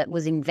time that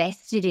was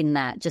invested in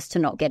that just to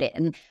not get it.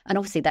 And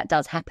obviously that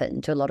does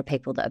happen to a lot of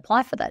people that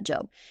apply for that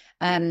job.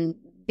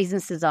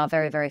 Businesses are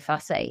very, very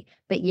fussy.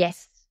 But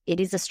yes, it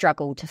is a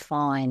struggle to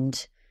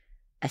find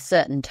a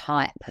certain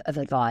type of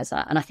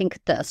advisor. And I think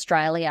that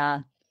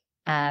Australia,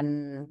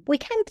 we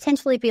can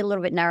potentially be a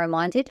little bit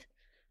narrow-minded.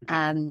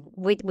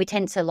 We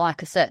tend to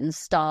like a certain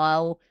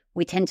style.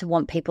 We tend to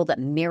want people that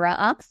mirror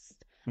us.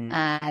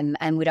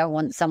 And we don't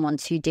want someone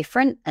too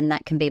different, and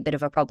that can be a bit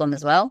of a problem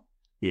as well.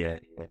 Yeah.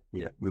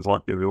 We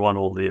want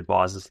all the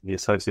advisors, the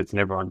associates, and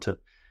everyone to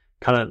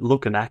kind of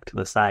look and act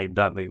the same,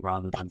 don't we?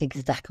 That's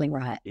exactly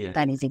right. Yeah.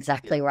 That is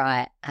exactly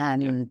right.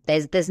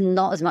 There's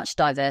not as much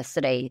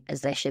diversity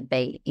as there should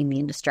be in the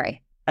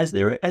industry. Has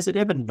it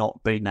ever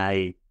not been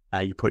you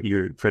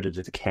referred to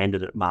the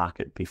candidate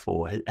market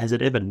before? Has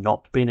it ever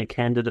not been a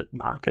candidate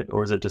market,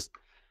 or is it just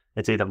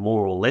it's either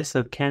more or less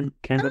of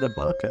candidate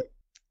market?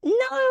 No,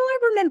 I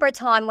remember a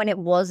time when it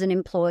was an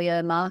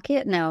employer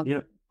market. Now,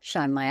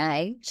 showing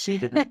my age.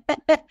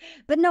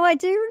 But no, I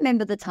do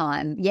remember the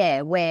time,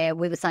 where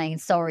we were saying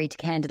sorry to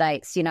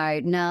candidates,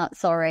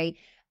 sorry.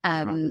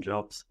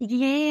 Jobs.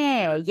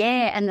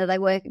 Yeah. And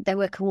they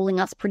were calling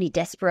us pretty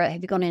desperate.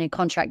 Have you got any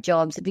contract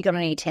jobs? Have you got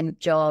any temp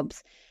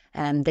jobs?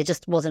 There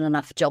just wasn't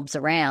enough jobs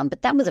around.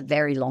 But that was a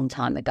very long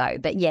time ago.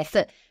 But yeah,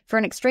 for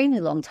an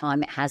extremely long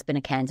time, it has been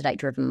a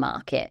candidate-driven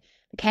market.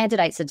 The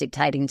candidates are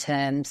dictating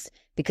terms,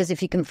 because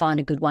if you can find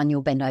a good one,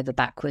 you'll bend over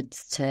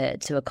backwards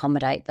to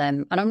accommodate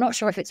them. And I'm not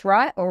sure if it's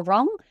right or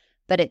wrong,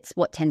 but it's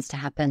what tends to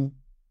happen.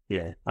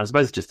 Yeah, I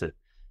suppose it's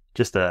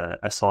just a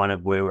sign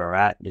of where we're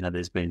at.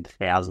 There's been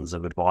thousands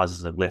of advisors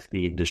that have left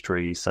the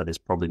industry, so there's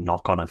probably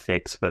knock-on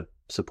effects for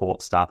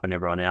support staff and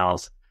everyone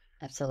else.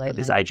 Absolutely.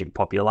 There's aging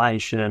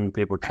population,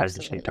 people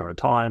transitioning to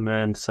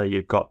retirement, so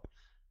you've got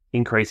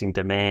increasing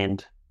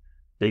demand,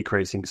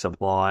 decreasing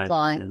supply.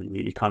 And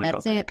you kind of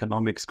got the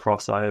economics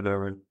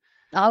crossover. And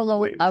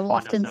I'll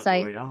often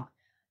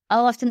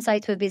say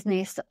to a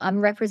business,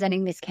 I'm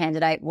representing this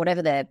candidate,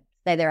 whatever they're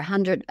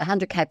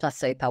 100K plus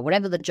super,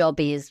 whatever the job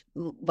is,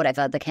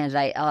 whatever the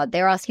candidate,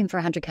 they're asking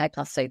for 100K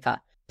plus super.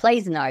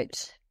 Please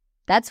note,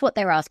 that's what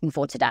they're asking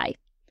for today.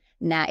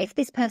 Now, if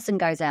this person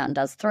goes out and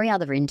does 3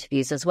 other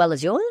interviews as well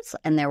as yours,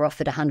 and they're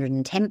offered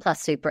 110 plus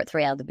super at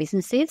 3 other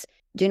businesses,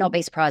 do not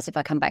be surprised if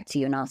I come back to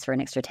you and ask for an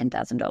extra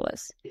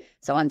 $10,000.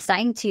 So I'm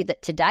saying to you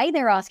that today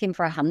they're asking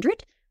for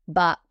 100,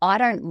 but I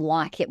don't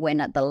like it when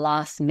at the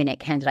last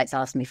minute candidates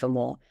ask me for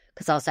more,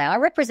 because I'll say, I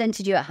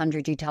represented you at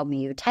 100, you told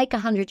me you would take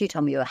 100, you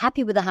told me you were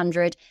happy with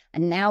 100,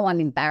 and now I'm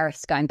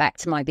embarrassed going back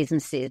to my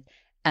businesses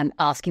and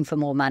asking for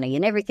more money,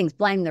 and everything's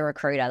blame the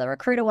recruiter. The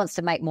recruiter wants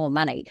to make more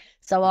money.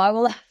 So I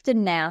will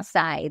often now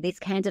say, this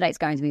candidate's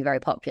going to be very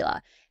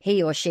popular.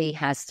 He or she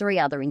has 3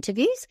 other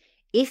interviews.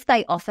 If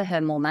they offer her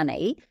more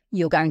money,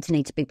 you're going to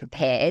need to be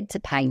prepared to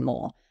pay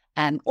more.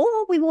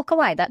 Or we walk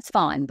away, that's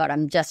fine. But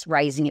I'm just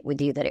raising it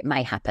with you that it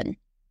may happen.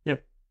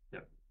 Yep.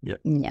 Yeah.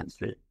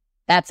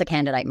 That's a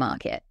candidate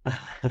market.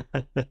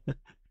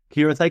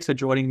 Kiera, thanks for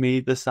joining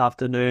me this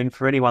afternoon.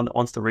 For anyone that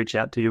wants to reach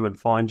out to you and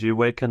find you,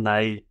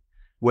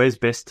 where's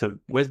best to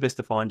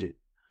find you?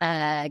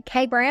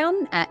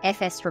 Brown at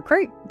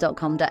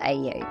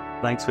fsrecruit.com.au.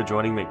 Thanks for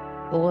joining me.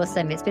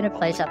 Awesome. It's been a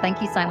pleasure.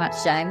 Thank you so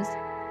much, James.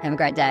 Have a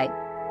great day.